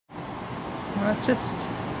Well, it's just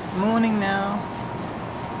morning now.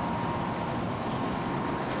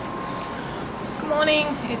 Good morning.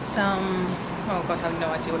 It's oh god, I have no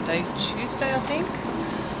idea what day. Tuesday, I think.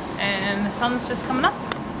 And the sun's just coming up.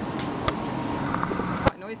 It's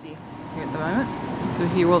quite noisy here at the moment. So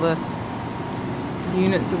hear all the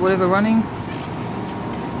units of whatever running.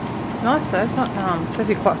 It's nice though. It's not it's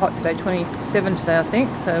actually quite hot today. 27 today, I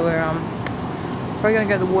think. So we're probably going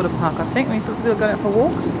to go to the water park. I think we still have to go out for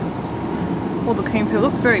walks. All the keen pool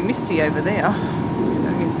looks very misty over there. You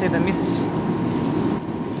can see the mist.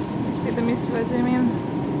 See the mist if I zoom in?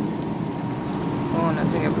 Oh no,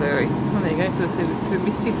 it's going to get blurry. Oh, there you go. So it's a bit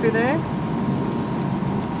misty through there.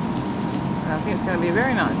 And I think it's going to be a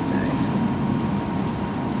very nice day.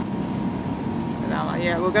 But,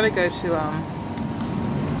 yeah, we're going to go to.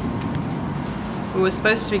 We were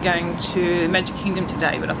supposed to be going to Magic Kingdom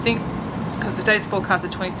today, but I think because the day's forecast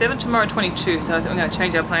is 27, tomorrow 22, so I think we're going to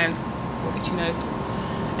change our plans. Itchy nose,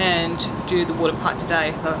 and do the water park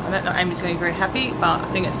today. I don't know, Amy's going to be very happy, but I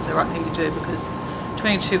think it's the right thing to do because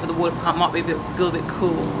 22 for the water park might be a little bit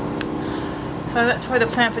cool. So that's probably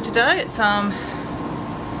the plan for today. It's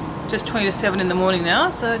just 20 to 7 in the morning now,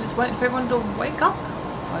 so just waiting for everyone to wake up.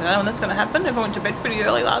 I don't know when that's going to happen. Everyone went to bed pretty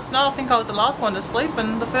early last night. I think I was the last one to sleep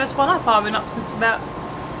and the first one up. I've been up since about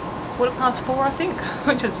 4:15, I think,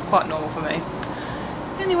 which is quite normal for me.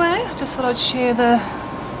 Anyway, I just thought I'd share the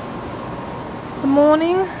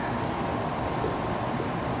morning.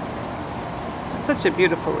 It's such a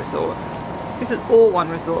beautiful resort. This is all one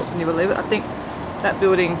resort, can you believe it? I think that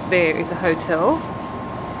building there is a hotel.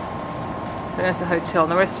 So that's a hotel,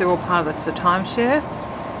 and the rest are all part of the timeshare.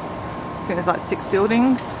 I think there's like 6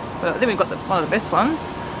 buildings, but I think we've got one of the best ones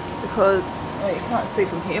because you can't see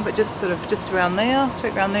from here, but just around there,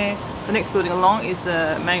 straight around there. The next building along is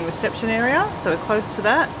the main reception area, so we're close to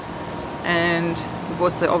that. And we've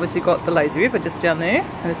also obviously got the lazy river just down there,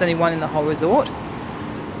 and there's only one in the whole resort.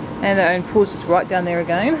 And our own pool's just right down there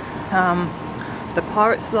again. The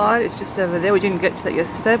pirate slide is just over there. We didn't get to that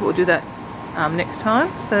yesterday, but we'll do that next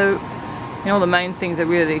time. So, you know, all the main things are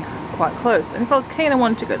really quite close. And if I was keen, I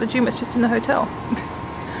wanted to go to the gym. It's just in the hotel.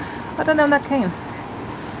 I don't know, I'm that keen.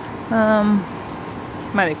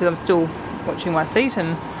 Mainly because I'm still watching my feet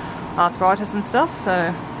and arthritis and stuff.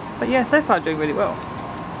 So, but yeah, so far doing really well.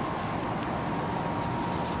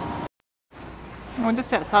 We're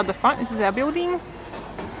just outside the front. This is our building.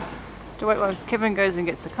 To wait while Kevin goes and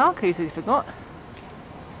gets the car keys that he forgot.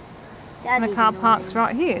 And the car park's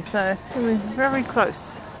right here, so it was very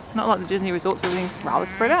close. Not like the Disney resorts where everything's rather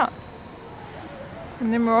spread out.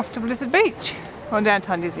 And then we're off to Blizzard Beach. Well,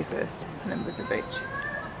 downtown Disney first, and then Blizzard Beach.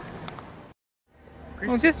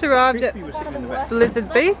 We just arrived at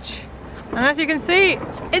Blizzard Beach, and as you can see,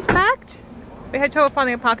 it's packed. We had trouble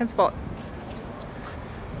finding a parking spot.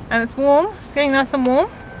 And it's warm, it's getting nice and warm.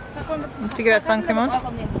 We have to get our sun cream on.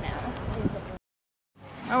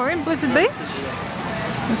 Oh, we're in Blizzard Beach.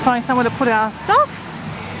 We're finding somewhere to put our stuff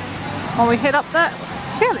while we head up that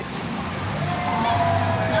chairlift.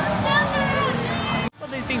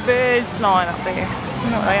 Got these big birds flying up there. You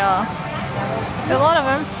know what they are. There's a lot of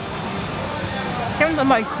them. Kevin's on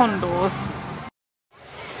my condors.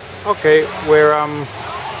 Okay, we're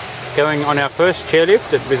going on our first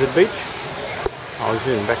chairlift at Blizzard Beach. I'll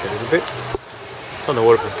zoom back a little bit. It's on the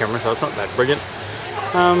waterproof camera, so it's not that brilliant.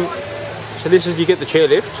 So this is, you get the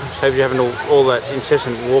chairlift, saves you having all that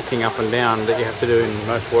incessant walking up and down that you have to do in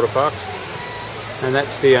most water parks. And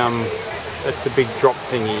that's the big drop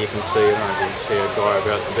thingy you can see. I don't know if you can see a guy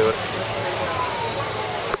about to do it.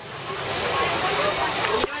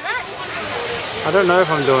 I don't know if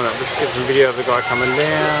I'm doing it. Let's get some video of the guy coming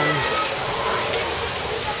down.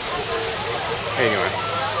 Anyway,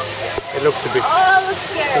 it looks a bit. Oh, that looks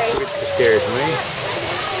scary. Looks a bit too scary for me.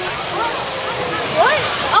 What?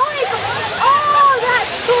 Oh my god! Oh,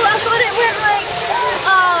 that's cool. I thought it went like.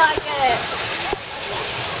 Oh, I get it.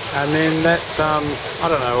 And then that's I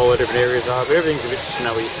don't know all the different areas are, but everything's a bit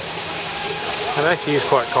snowy. And it actually is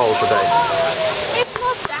quite cold today. It's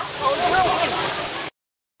not that cold.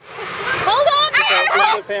 Hold on! This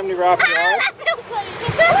is the family raft ride. That feels funny.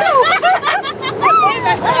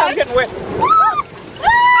 I'm getting wet.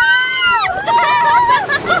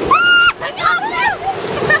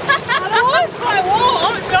 It's quite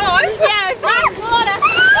warm, it's nice. Yeah, it's nice water.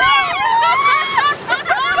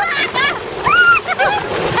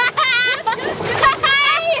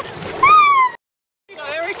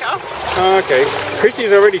 Okay,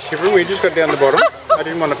 Chrissy's already shivering. We just got down the bottom. I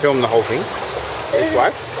didn't want to film the whole thing. This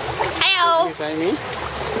way. Ow! Here's Amy.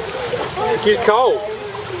 She's cold.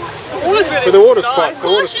 Water's really But the water's nice. quite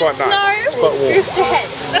nice. It's quite warm. Drift ahead.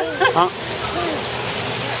 Huh?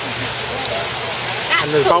 And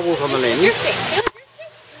there's bubbles on the lens. Drifting.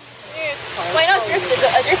 Wait, not drifting,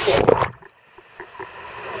 a drifting.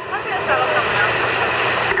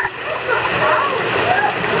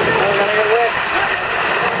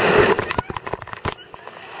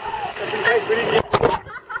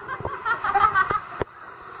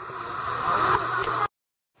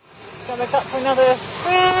 So we're up for another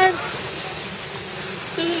ride.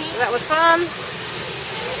 That was fun.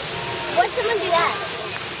 What's someone do that?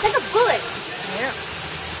 It's like a bullet. Yeah.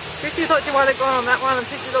 Chrissy thought you might have gone on that one, and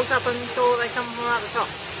Chrissy looked up and saw they come from out the top.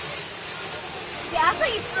 Yeah, I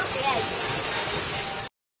thought you broke the edge.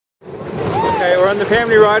 Okay, we're on the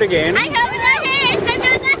family ride again. I know the hands! I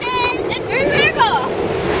know the hands! It's your vehicle!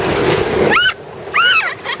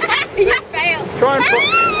 You failed!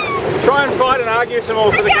 Try and fight and argue some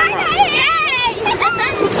more for the camera.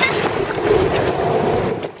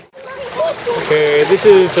 Okay, this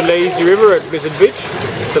is the lazy river at Blizzard Beach.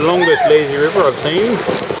 It's the longest lazy river I've seen.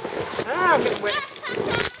 Ah, a bit wet.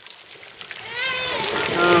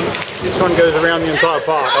 This one goes around the entire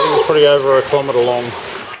park. I think it's probably over a kilometre long.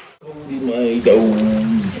 My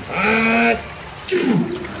nose. I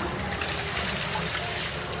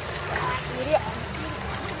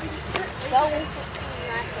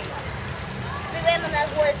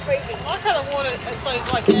kind of water it flows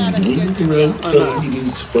like now. Drink outside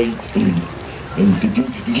is frightening.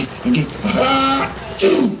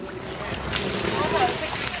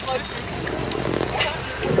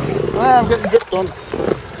 I'm getting dripped on.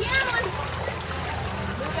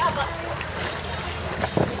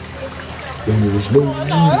 There's no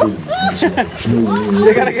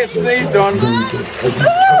You're gonna get sneezed on.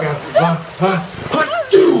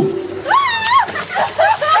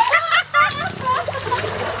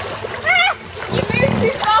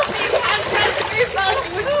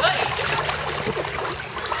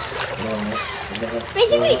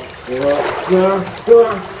 Basically.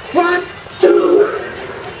 1, 2.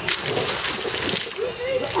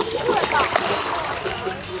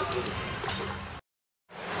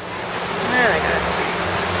 There they go.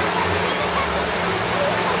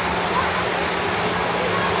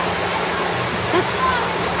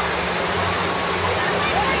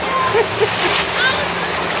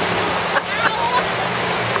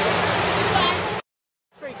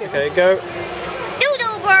 Okay, go.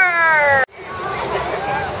 Doodle bird!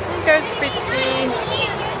 Here goes Christy.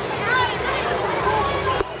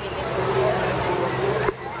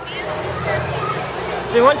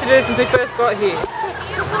 Do you want to do this since we first got here?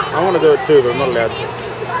 I want to do it too, but I'm not allowed to.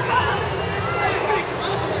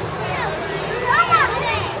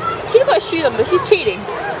 She's got to shoot them, but she's cheating.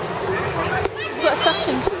 She's got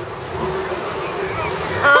suction shoes.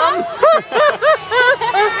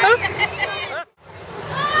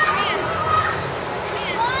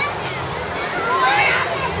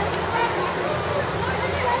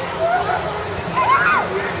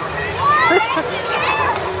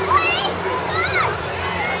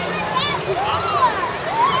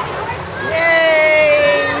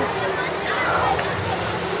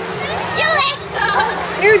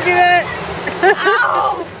 You did it!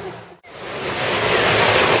 Ow!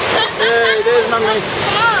 Hey, there's Mummy.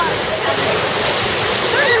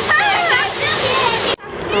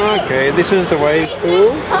 Okay, this is the wave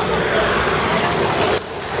pool.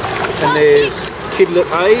 And there's Kidlet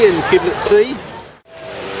A and Kidlet C.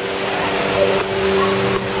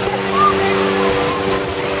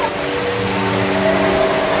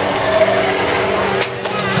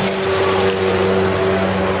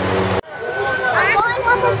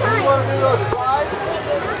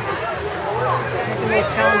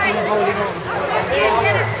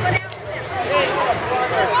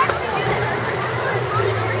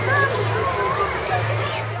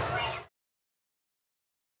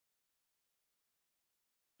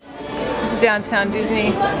 Downtown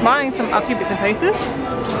Disney, buying some a few bits and pieces,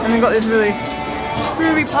 and we've got this really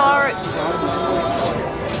Ruby Pirates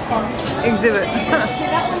exhibit.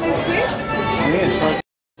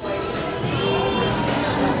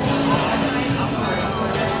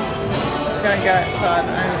 Just gonna go outside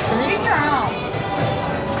and